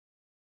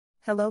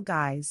Hello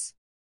guys.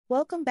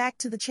 Welcome back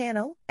to the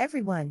channel,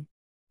 everyone.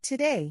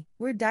 Today,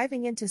 we're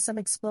diving into some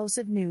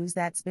explosive news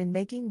that's been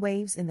making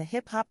waves in the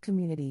hip-hop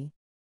community.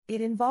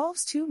 It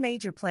involves two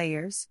major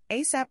players,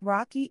 A$AP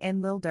Rocky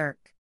and Lil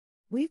Durk.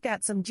 We've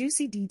got some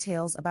juicy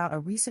details about a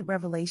recent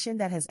revelation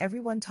that has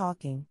everyone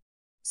talking.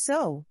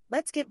 So,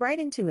 let's get right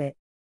into it.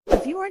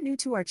 If you are new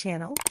to our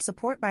channel,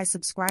 support by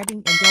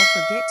subscribing and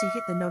don't forget to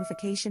hit the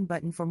notification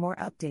button for more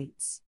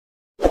updates.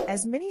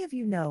 As many of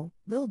you know,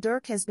 Lil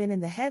Durk has been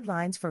in the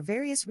headlines for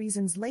various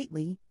reasons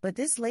lately, but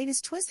this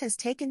latest twist has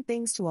taken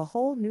things to a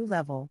whole new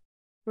level.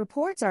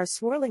 Reports are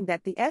swirling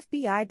that the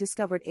FBI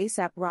discovered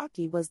A$AP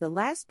Rocky was the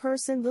last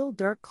person Lil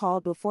Durk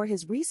called before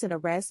his recent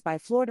arrest by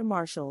Florida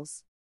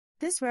marshals.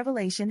 This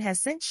revelation has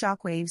sent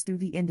shockwaves through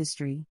the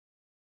industry.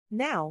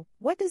 Now,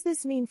 what does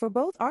this mean for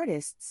both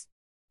artists?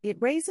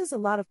 It raises a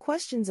lot of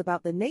questions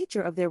about the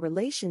nature of their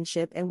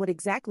relationship and what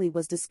exactly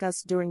was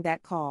discussed during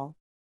that call.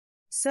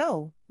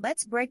 So,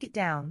 let's break it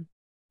down.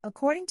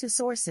 According to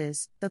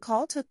sources, the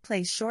call took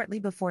place shortly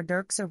before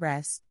Durk's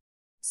arrest.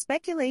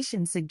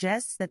 Speculation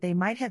suggests that they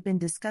might have been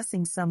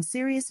discussing some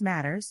serious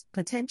matters,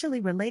 potentially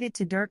related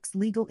to Durk's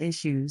legal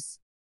issues.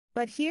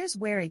 But here's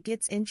where it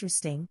gets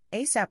interesting.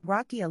 A$AP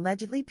Rocky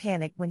allegedly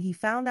panicked when he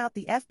found out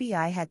the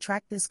FBI had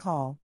tracked this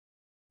call.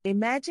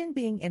 Imagine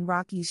being in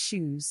Rocky's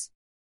shoes.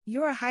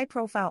 You're a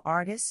high-profile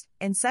artist,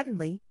 and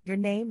suddenly, your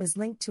name is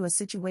linked to a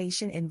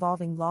situation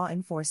involving law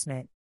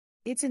enforcement.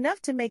 It's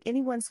enough to make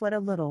anyone sweat a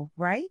little,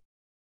 right?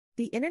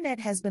 The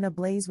internet has been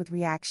ablaze with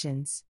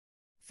reactions.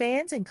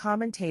 Fans and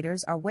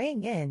commentators are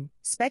weighing in,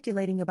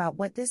 speculating about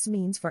what this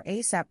means for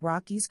A$AP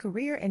Rocky's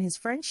career and his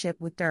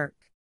friendship with Durk.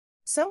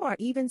 Some are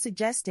even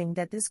suggesting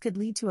that this could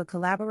lead to a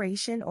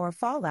collaboration or a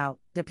fallout,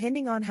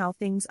 depending on how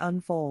things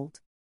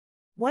unfold.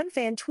 One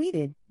fan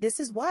tweeted, "This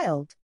is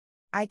wild.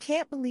 I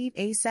can't believe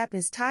A$AP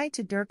is tied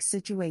to Durk's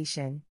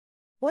situation.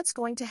 What's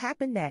going to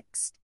happen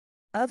next?"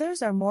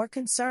 Others are more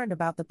concerned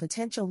about the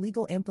potential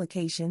legal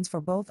implications for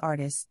both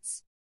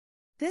artists.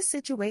 This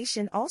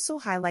situation also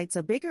highlights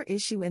a bigger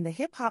issue in the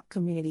hip-hop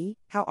community,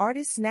 how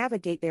artists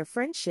navigate their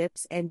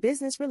friendships and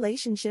business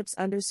relationships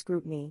under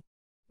scrutiny.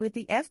 With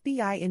the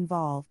FBI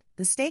involved,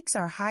 the stakes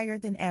are higher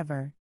than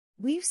ever.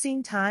 We've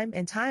seen time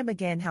and time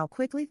again how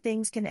quickly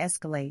things can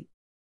escalate.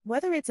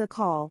 Whether it's a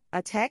call,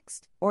 a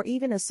text, or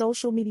even a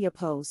social media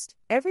post,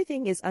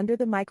 everything is under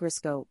the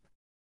microscope.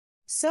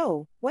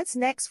 So, what's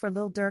next for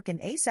Lil Durk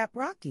and A$AP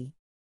Rocky?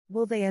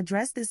 Will they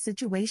address this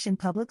situation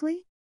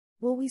publicly?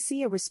 Will we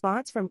see a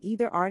response from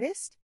either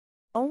artist?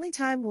 Only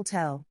time will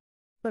tell.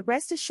 But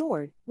rest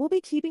assured, we'll be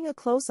keeping a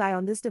close eye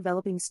on this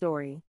developing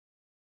story.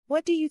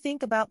 What do you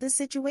think about this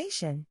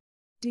situation?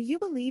 Do you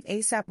believe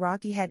A$AP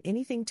Rocky had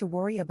anything to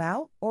worry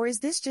about, or is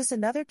this just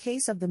another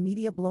case of the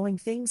media blowing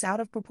things out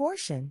of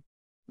proportion?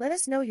 Let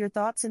us know your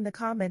thoughts in the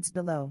comments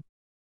below.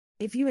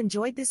 If you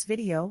enjoyed this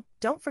video,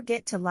 don't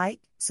forget to like,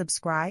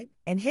 subscribe,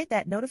 and hit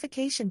that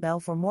notification bell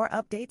for more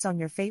updates on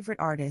your favorite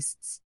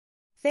artists.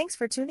 Thanks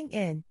for tuning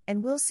in,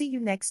 and we'll see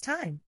you next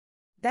time.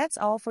 That's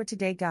all for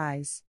today,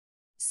 guys.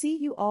 See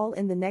you all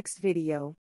in the next video.